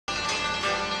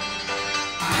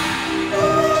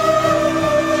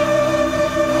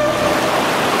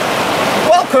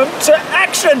Welcome to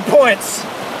Action Points!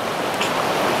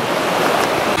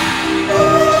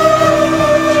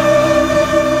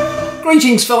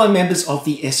 Greetings fellow members of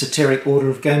the Esoteric Order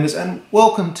of Gamers, and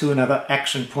welcome to another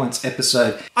Action Points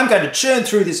episode. I'm going to churn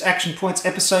through this Action Points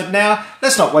episode now.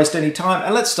 Let's not waste any time,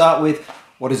 and let's start with,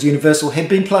 what has Universal Head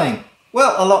been playing?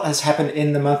 Well, a lot has happened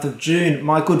in the month of June.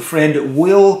 My good friend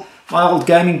Will, my old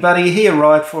gaming buddy, he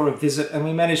arrived for a visit and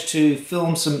we managed to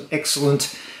film some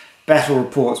excellent battle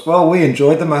reports. Well, we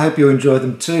enjoyed them. I hope you enjoyed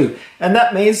them too. And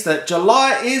that means that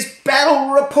July is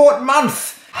Battle Report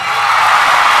month.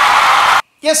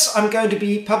 Yes, I'm going to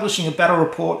be publishing a battle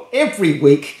report every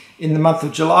week in the month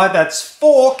of July. That's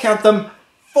 4, count them,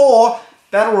 4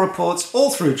 battle reports all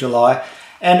through July.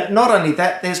 And not only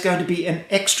that, there's going to be an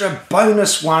extra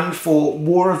bonus one for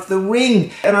War of the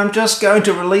Ring. And I'm just going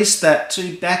to release that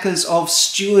to backers of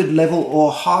steward level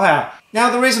or higher. Now,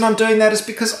 the reason I'm doing that is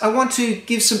because I want to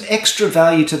give some extra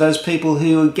value to those people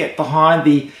who get behind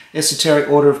the Esoteric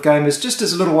Order of Gamers, just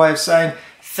as a little way of saying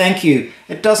thank you.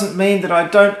 It doesn't mean that I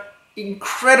don't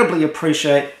incredibly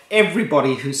appreciate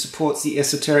everybody who supports the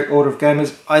Esoteric Order of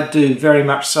Gamers. I do, very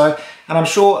much so. And I'm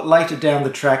sure later down the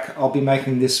track I'll be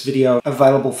making this video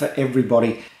available for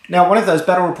everybody. Now, one of those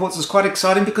battle reports is quite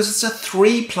exciting because it's a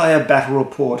 3-player battle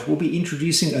report. We'll be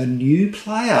introducing a new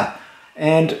player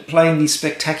and playing the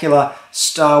spectacular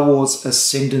Star Wars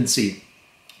Ascendancy.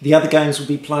 The other games will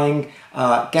be playing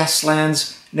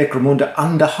Gaslands, Necromunda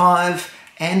Underhive,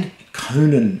 and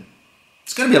Conan.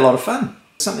 It's going to be a lot of fun.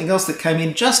 Something else that came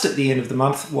in just at the end of the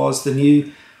month was the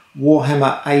new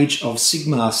Warhammer Age of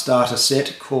Sigmar starter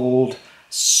set called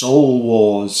Soul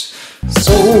Wars.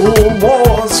 Soul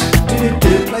Wars!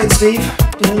 Play it,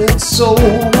 Steve. Soul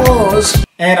Wars!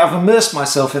 And I've immersed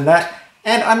myself in that.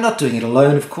 And I'm not doing it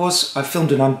alone, of course. I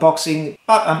filmed an unboxing,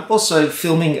 but I'm also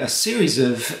filming a series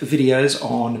of videos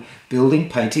on building,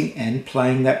 painting, and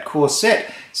playing that core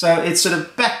set. So it's sort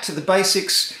of back to the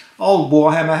basics. Old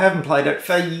Warhammer, I haven't played it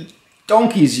for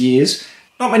donkey's years.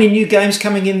 Not many new games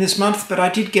coming in this month, but I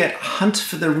did get Hunt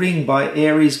for the Ring by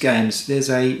Ares Games. There's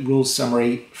a rules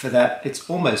summary for that. It's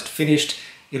almost finished.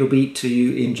 It'll be to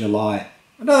you in July.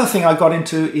 Another thing I got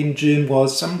into in June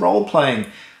was some role-playing.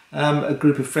 A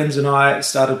group of friends and I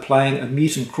started playing a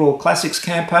Mutant Crawl Classics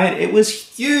campaign. It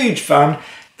was huge fun.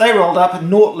 They rolled up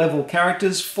naught level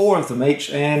characters, 4 of them each,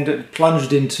 and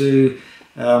plunged into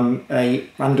a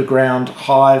underground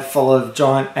hive full of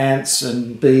giant ants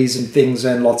and bees and things,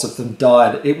 and lots of them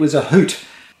died. It was a hoot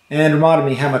and reminded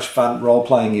me how much fun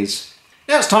role-playing is.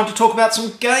 Now it's time to talk about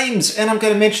some games, and I'm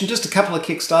going to mention just a couple of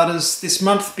Kickstarters this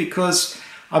month because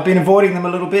I've been avoiding them a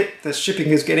little bit. The shipping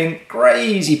is getting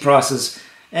crazy prices.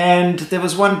 And there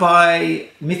was one by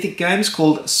Mythic Games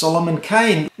called Solomon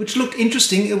Kane, which looked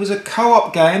interesting. It was a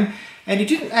co-op game, and you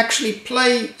didn't actually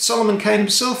play Solomon Kane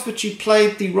himself, but you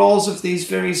played the roles of these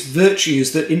various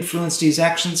virtues that influenced his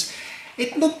actions.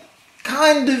 It looked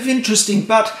kind of interesting,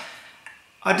 but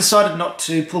I decided not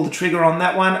to pull the trigger on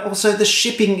that one. Also, the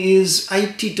shipping is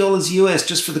 $80 US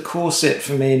just for the core set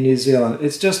for me in New Zealand.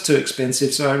 It's just too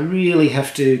expensive, so I really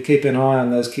have to keep an eye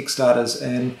on those Kickstarters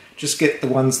and just get the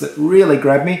ones that really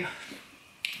grab me.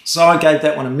 So I gave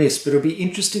that one a miss, but it'll be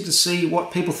interesting to see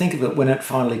what people think of it when it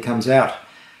finally comes out.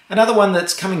 Another one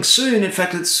that's coming soon, in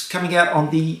fact it's coming out on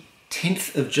the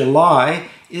 10th of July,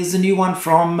 is the new one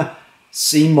from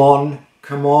Sigmar,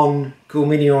 come on, cool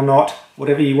mini or not,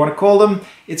 whatever you want to call them.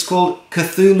 It's called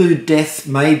Cthulhu Death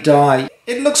May Die.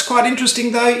 It looks quite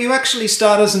interesting though. You actually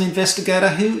start as an investigator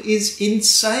who is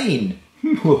insane.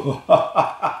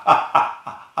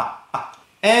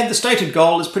 And the stated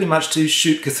goal is pretty much to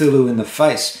shoot Cthulhu in the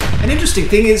face. An interesting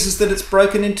thing is that it's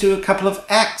broken into a couple of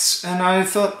acts, and I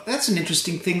thought that's an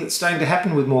interesting thing that's starting to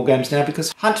happen with more games now,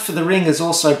 because Hunt for the Ring is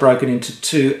also broken into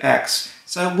 2 acts.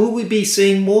 So will we be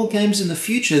seeing more games in the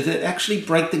future that actually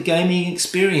break the gaming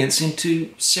experience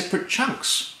into separate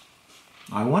chunks?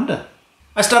 I wonder.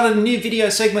 I started a new video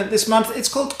segment this month. It's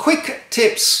called Quick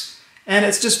Tips, and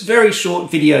it's just very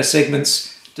short video segments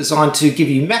designed to give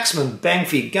you maximum bang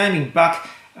for your gaming buck.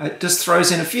 It just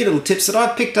throws in a few little tips that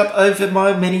I've picked up over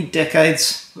my many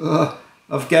decades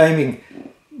of gaming.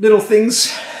 Little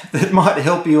things that might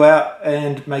help you out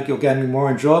and make your gaming more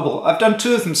enjoyable. I've done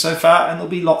 2 of them so far, and there'll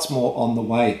be lots more on the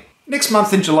way. Next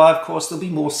month in July, of course, there'll be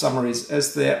more summaries,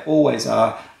 as there always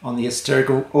are on the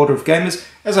Esoteric Order of Gamers.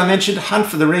 As I mentioned, Hunt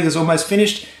for the Ring is almost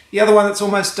finished. The other one that's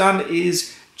almost done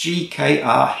is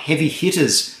GKR Heavy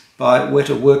Hitters by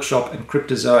Weta Workshop and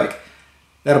Cryptozoic.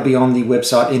 That'll be on the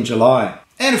website in July.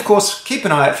 And of course, keep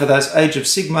an eye out for those Age of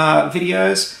Sigmar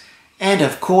videos. And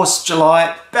of course,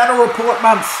 July, Battle Report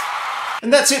month.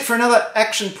 And that's it for another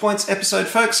Action Points episode,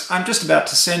 folks. I'm just about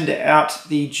to send out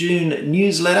the June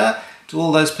newsletter to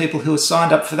all those people who are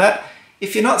signed up for that.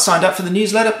 If you're not signed up for the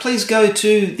newsletter, please go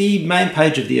to the main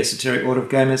page of the Esoteric Order of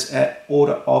Gamers at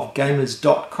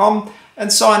orderofgamers.com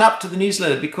and sign up to the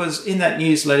newsletter, because in that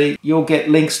newsletter you'll get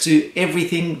links to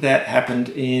everything that happened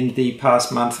in the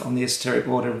past month on the Esoteric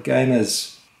Order of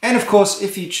Gamers. And of course,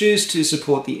 if you choose to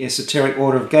support the Esoteric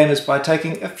Order of Gamers by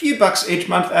taking a few bucks each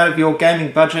month out of your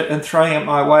gaming budget and throwing it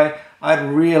my way, I'd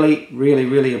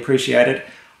really appreciate it.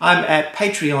 I'm at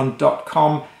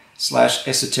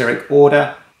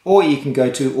patreon.com/esotericorder, or you can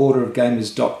go to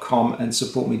orderofgamers.com and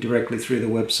support me directly through the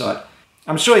website.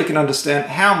 I'm sure you can understand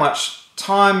how much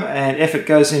time and effort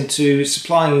goes into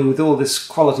supplying you with all this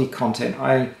quality content.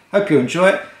 I hope you enjoy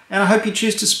it, and I hope you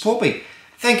choose to support me.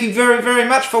 Thank you very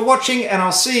much for watching, and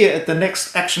I'll see you at the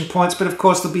next Action Points. But of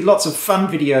course, there'll be lots of fun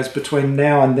videos between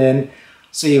now and then.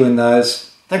 See you in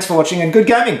those. Thanks for watching, and good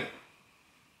gaming!